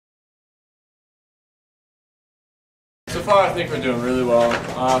So far, I think we're doing really well.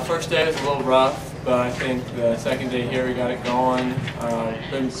 First day was a little rough, but I think the second day here we got it going.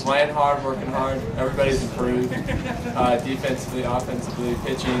 Been playing hard, working hard. Everybody's improved, defensively, offensively,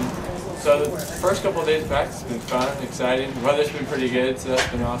 pitching. So the first couple of days of practice have been fun, exciting. The weather's been pretty good, so that's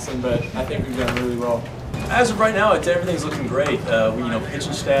been awesome. But I think we've done really well. As of right now, everything's looking great.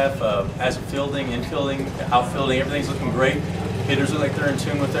 Pitching staff, as of fielding, infielding, outfielding, everything's looking great. Hitters look like they're in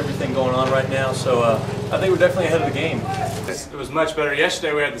tune with everything going on right now, so I think we're definitely ahead of the game. It was much better.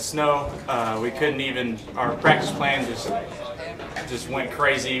 Yesterday we had the snow. We couldn't even, our practice plan just went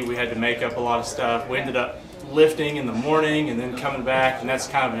crazy. We had to make up a lot of stuff. We ended up lifting in the morning and then coming back, and that's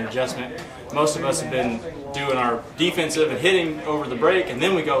kind of an adjustment. Most of us have been doing our defensive and hitting over the break, and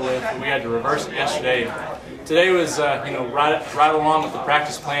then we go lift. We had to reverse it yesterday. Today was right along with the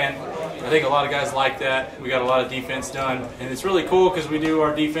practice plan. I think a lot of guys like that. We got a lot of defense done, and it's really cool because we do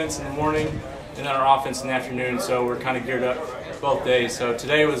our defense in the morning and then our offense in the afternoon, so we're kind of geared up both days. So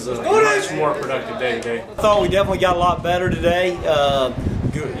today was a much more productive day today. I thought we definitely got a lot better today.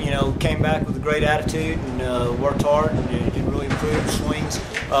 Came back with a great attitude and worked hard and really improved swings.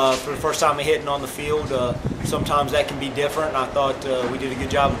 For the first time hitting on the field, sometimes that can be different. And I thought we did a good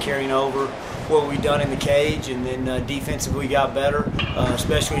job of carrying over what we've done in the cage, and then defensively got better,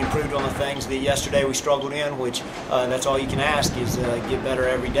 especially improved on the things that yesterday we struggled in, which that's all you can ask is get better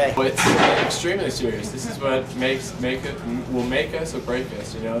every day. It's extremely serious. This is what will make us or break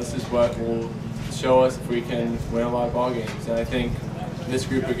us. This is what will show us if we can win a lot of ball games. And I think this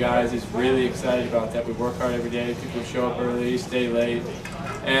group of guys is really excited about that. We work hard every day. People show up early, stay late,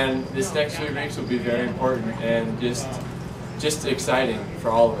 and this next 3 weeks will be very important and just exciting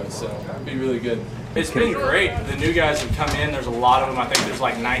for all of us, so it'll be really good. It's been great. The new guys have come in. There's a lot of them. I think there's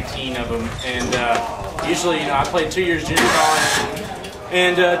like 19 of them. And usually, I played 2 years junior college,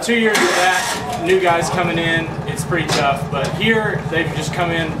 and 2 years of that, new guys coming in, it's pretty tough. But here, they've just come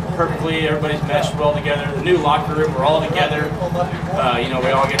in perfectly. Everybody's meshed well together. The new locker room, we're all together.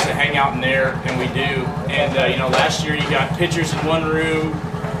 We all get to hang out in there, and we do. And last year you got pitchers in one room,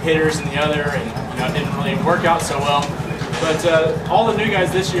 hitters in the other, and it didn't really work out so well. But all the new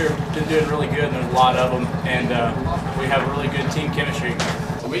guys this year have been doing really good, and there's a lot of them, and we have really good team chemistry.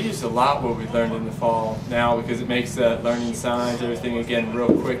 We use a lot what we learned in the fall now because it makes learning signs, everything again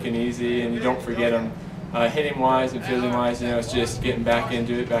real quick and easy, and you don't forget them. Hitting wise and fielding wise, it's just getting back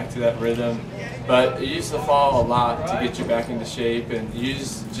into it, back to that rhythm. But you use the fall a lot to get you back into shape, and you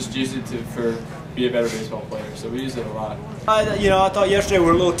just use it to be a better baseball player. So we use it a lot. I thought yesterday we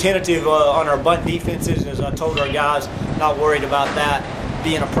were a little tentative on our bunt defenses. As I told our guys, not worried about that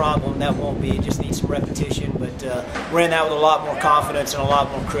being a problem. That won't be. Just need some repetition. But ran that with a lot more confidence and a lot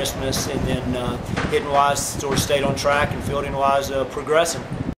more crispness. And then hitting wise, sort of stayed on track, and fielding wise, progressing.